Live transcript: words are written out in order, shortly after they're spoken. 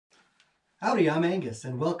Howdy, I'm Angus,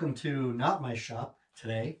 and welcome to not my shop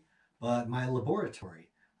today, but my laboratory.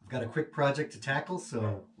 I've got a quick project to tackle,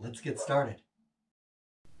 so let's get started.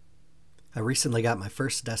 I recently got my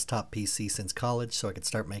first desktop PC since college so I could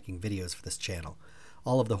start making videos for this channel.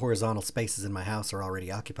 All of the horizontal spaces in my house are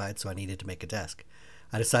already occupied, so I needed to make a desk.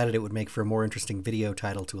 I decided it would make for a more interesting video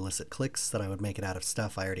title to elicit clicks, that I would make it out of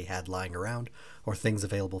stuff I already had lying around, or things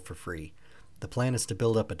available for free. The plan is to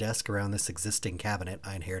build up a desk around this existing cabinet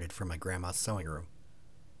I inherited from my grandma's sewing room.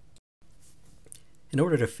 In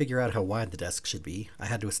order to figure out how wide the desk should be, I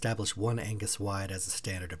had to establish 1 Angus wide as a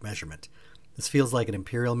standard of measurement. This feels like an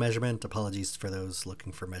imperial measurement, apologies for those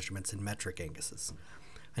looking for measurements in metric Anguses.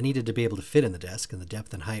 I needed to be able to fit in the desk, and the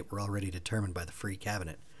depth and height were already determined by the free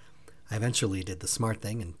cabinet. I eventually did the smart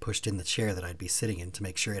thing and pushed in the chair that I'd be sitting in to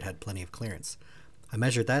make sure it had plenty of clearance. I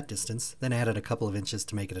measured that distance, then added a couple of inches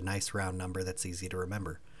to make it a nice round number that's easy to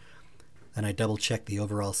remember. Then I double-checked the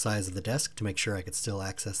overall size of the desk to make sure I could still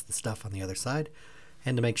access the stuff on the other side,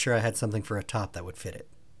 and to make sure I had something for a top that would fit it.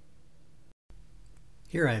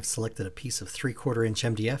 Here I have selected a piece of 3/4 inch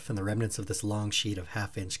MDF and the remnants of this long sheet of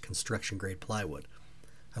 1/2 inch construction-grade plywood.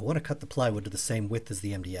 I want to cut the plywood to the same width as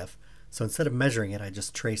the MDF, so instead of measuring it, I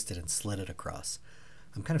just traced it and slid it across.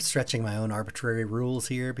 I'm kind of stretching my own arbitrary rules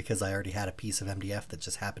here because I already had a piece of MDF that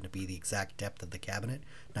just happened to be the exact depth of the cabinet,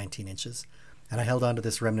 19 inches, and I held on to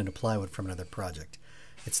this remnant of plywood from another project.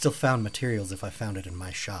 It still found materials if I found it in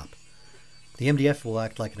my shop. The MDF will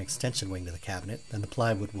act like an extension wing to the cabinet, and the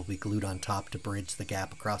plywood will be glued on top to bridge the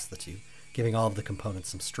gap across the two, giving all of the components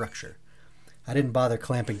some structure. I didn't bother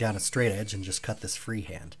clamping down a straight edge and just cut this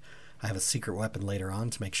freehand. I have a secret weapon later on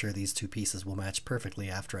to make sure these two pieces will match perfectly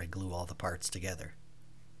after I glue all the parts together.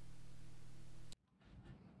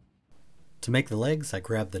 To make the legs, I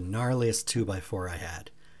grabbed the gnarliest 2x4 I had.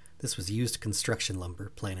 This was used construction lumber,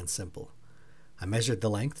 plain and simple. I measured the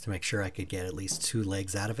length to make sure I could get at least 2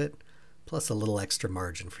 legs out of it, plus a little extra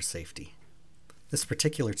margin for safety. This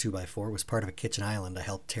particular 2x4 was part of a kitchen island I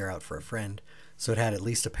helped tear out for a friend, so it had at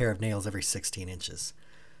least a pair of nails every 16 inches.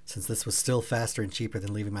 Since this was still faster and cheaper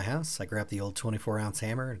than leaving my house, I grabbed the old 24-ounce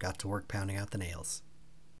hammer and got to work pounding out the nails.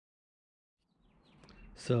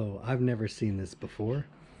 So, I've never seen this before,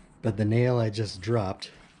 but the nail I just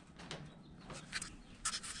dropped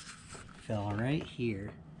fell right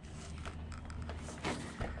here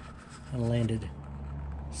and landed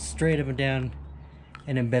straight up and down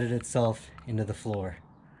and embedded itself into the floor.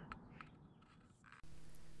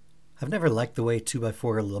 I've never liked the way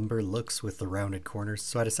 2x4 lumber looks with the rounded corners,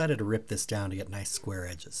 so I decided to rip this down to get nice square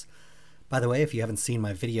edges. By the way, if you haven't seen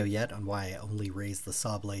my video yet on why I only raise the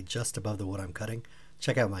saw blade just above the wood I'm cutting,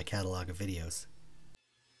 check out my catalog of videos.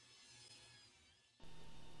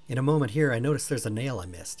 In a moment here, I noticed there's a nail I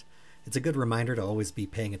missed. It's a good reminder to always be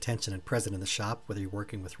paying attention and present in the shop, whether you're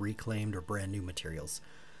working with reclaimed or brand new materials.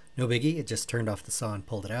 No biggie, it just turned off the saw and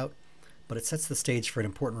pulled it out, but it sets the stage for an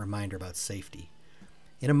important reminder about safety.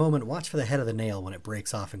 In a moment, watch for the head of the nail when it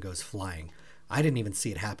breaks off and goes flying. I didn't even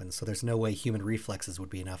see it happen, so there's no way human reflexes would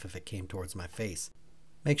be enough if it came towards my face.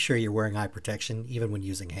 Make sure you're wearing eye protection, even when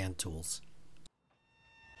using hand tools.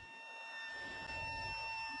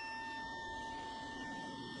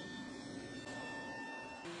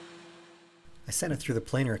 I sent it through the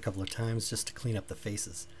planer a couple of times just to clean up the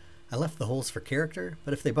faces. I left the holes for character,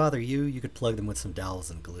 but if they bother you, you could plug them with some dowels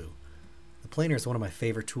and glue. The planer is one of my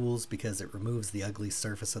favorite tools because it removes the ugly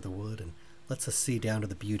surface of the wood and lets us see down to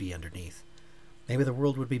the beauty underneath. Maybe the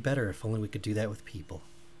world would be better if only we could do that with people.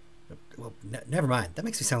 Well, never mind. That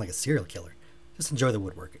makes me sound like a serial killer. Just enjoy the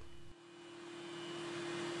woodworking.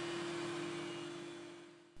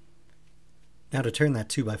 Now to turn that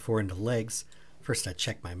 2x4 into legs, first I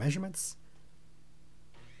check my measurements.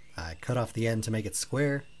 I cut off the end to make it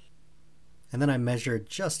square, and then I measure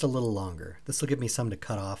just a little longer. This will give me some to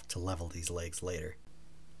cut off to level these legs later.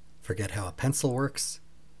 Forget how a pencil works.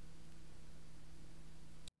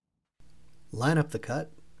 Line up the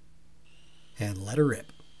cut, and let her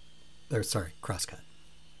rip. Cross cut.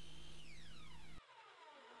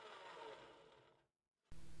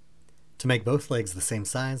 To make both legs the same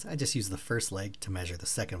size, I just use the first leg to measure the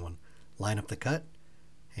second one. Line up the cut,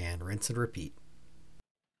 and rinse and repeat.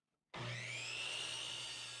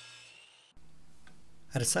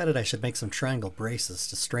 I decided I should make some triangle braces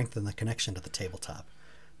to strengthen the connection to the tabletop.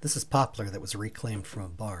 This is poplar that was reclaimed from a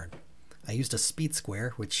barn. I used a speed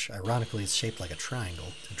square, which ironically is shaped like a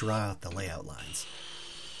triangle, to draw out the layout lines.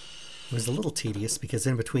 It was a little tedious because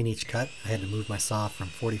in between each cut I had to move my saw from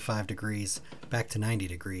 45 degrees back to 90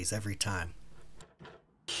 degrees every time.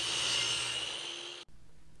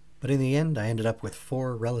 But in the end I ended up with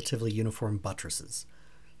 4 relatively uniform buttresses.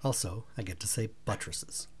 Also, I get to say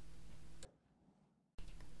buttresses.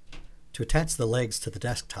 To attach the legs to the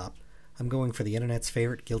desktop, I'm going for the internet's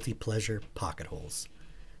favorite guilty pleasure, pocket holes.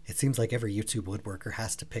 It seems like every YouTube woodworker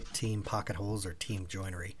has to pick team pocket holes or team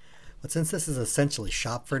joinery, but since this is essentially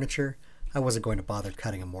shop furniture, I wasn't going to bother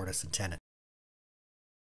cutting a mortise and tenon.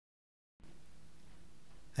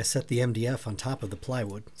 I set the MDF on top of the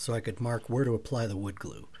plywood so I could mark where to apply the wood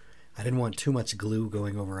glue. I didn't want too much glue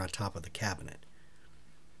going over on top of the cabinet.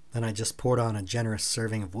 Then I just poured on a generous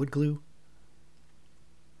serving of wood glue,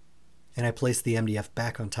 and I placed the MDF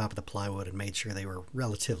back on top of the plywood and made sure they were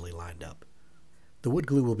relatively lined up. The wood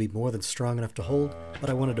glue will be more than strong enough to hold, but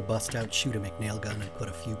I wanted to bust out Shoot a McNail gun and put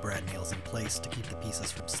a few brad nails in place to keep the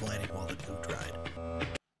pieces from sliding while the glue dried.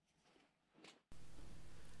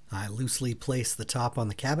 I loosely placed the top on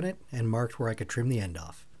the cabinet and marked where I could trim the end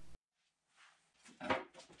off.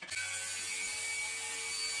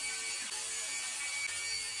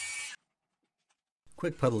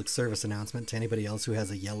 Quick public service announcement to anybody else who has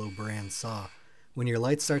a yellow brand saw. When your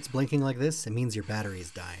light starts blinking like this, it means your battery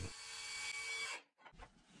is dying.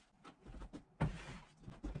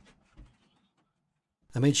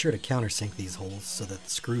 I made sure to countersink these holes so that the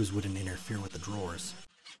screws wouldn't interfere with the drawers.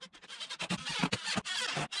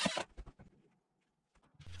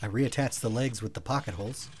 I reattached the legs with the pocket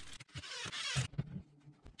holes,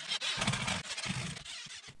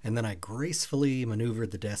 and then I gracefully maneuvered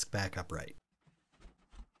the desk back upright.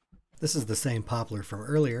 This is the same poplar from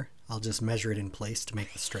earlier. I'll just measure it in place to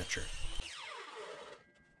make the stretcher.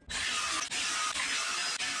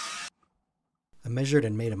 I measured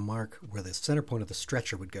and made a mark where the center point of the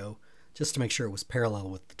stretcher would go, just to make sure it was parallel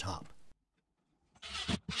with the top.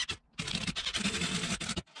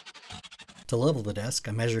 To level the desk,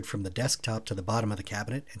 I measured from the desktop to the bottom of the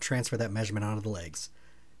cabinet and transferred that measurement onto the legs.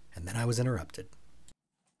 And then I was interrupted.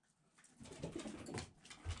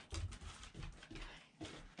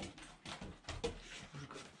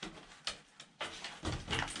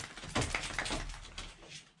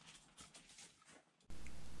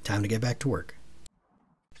 Time to get back to work.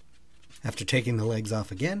 After taking the legs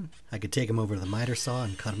off again, I could take them over to the miter saw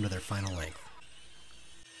and cut them to their final length.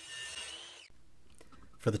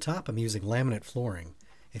 For the top, I'm using laminate flooring.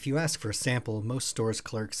 If you ask for a sample, most stores'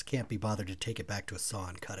 clerks can't be bothered to take it back to a saw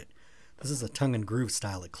and cut it. This is a tongue and groove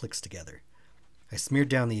style that clicks together. I smeared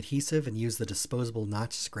down the adhesive and used the disposable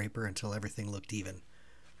notch scraper until everything looked even.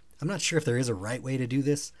 I'm not sure if there is a right way to do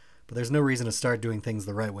this, but there's no reason to start doing things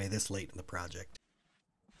the right way this late in the project.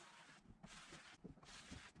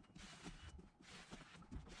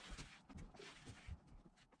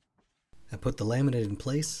 I put the laminate in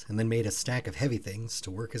place and then made a stack of heavy things to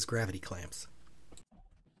work as gravity clamps.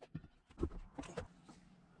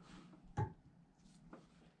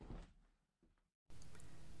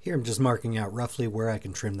 Here I'm just marking out roughly where I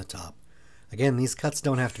can trim the top. Again, these cuts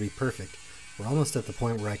don't have to be perfect. We're almost at the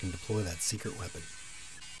point where I can deploy that secret weapon.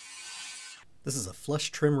 This is a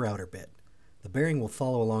flush trim router bit. The bearing will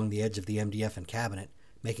follow along the edge of the MDF and cabinet,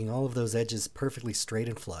 making all of those edges perfectly straight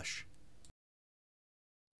and flush.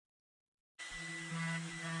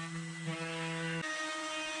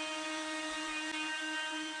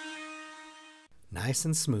 Nice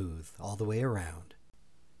and smooth all the way around.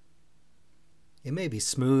 It may be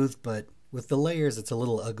smooth, but with the layers it's a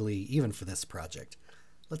little ugly even for this project.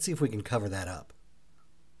 Let's see if we can cover that up.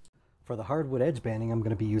 For the hardwood edge banding, I'm going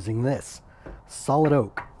to be using this. Solid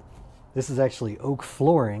oak. This is actually oak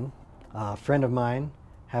flooring. A friend of mine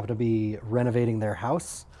happened to be renovating their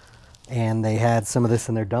house, and they had some of this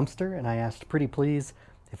in their dumpster, and I asked pretty please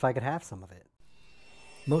if I could have some of it.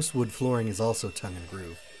 Most wood flooring is also tongue and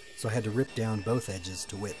groove, so I had to rip down both edges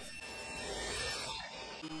to width.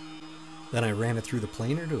 Then I ran it through the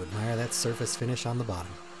planer to admire that surface finish on the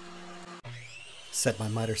bottom. Set my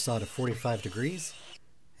miter saw to 45 degrees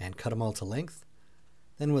and cut them all to length.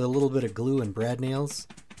 Then with a little bit of glue and brad nails,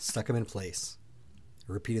 stuck them in place.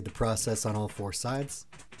 I repeated the process on all four sides.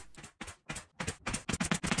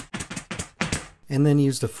 And then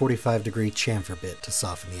used a 45-degree chamfer bit to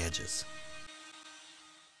soften the edges.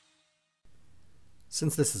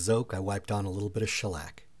 Since this is oak, I wiped on a little bit of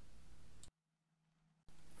shellac.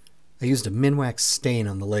 I used a Minwax stain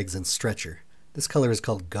on the legs and stretcher. This color is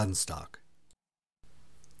called Gunstock.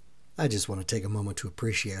 I just want to take a moment to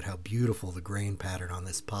appreciate how beautiful the grain pattern on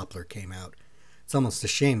this poplar came out. It's almost a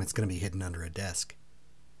shame it's going to be hidden under a desk.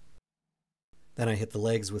 Then I hit the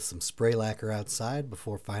legs with some spray lacquer outside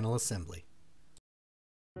before final assembly.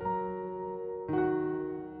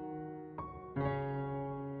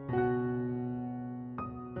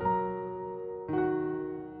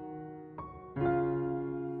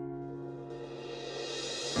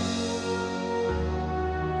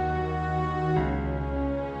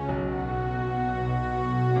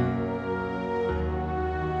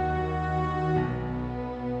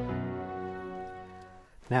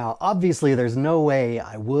 Now, obviously there's no way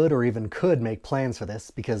I would or even could make plans for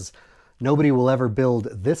this because nobody will ever build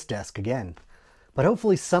this desk again. But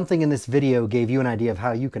hopefully something in this video gave you an idea of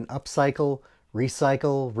how you can upcycle,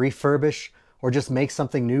 recycle, refurbish, or just make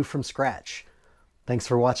something new from scratch. Thanks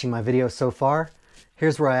for watching my video so far.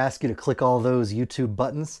 Here's where I ask you to click all those YouTube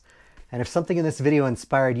buttons. And if something in this video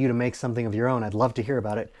inspired you to make something of your own, I'd love to hear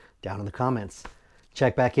about it down in the comments.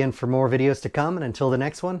 Check back in for more videos to come, and until the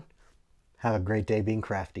next one, have a great day being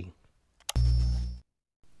crafty.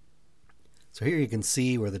 So here you can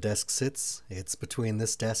see where the desk sits. It's between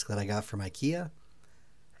this desk that I got from IKEA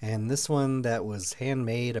and this one that was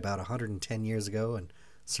handmade about 110 years ago and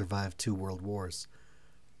survived 2 world wars.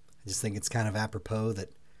 I just think it's kind of apropos that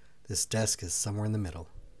this desk is somewhere in the middle,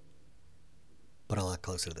 but a lot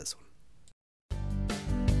closer to this one.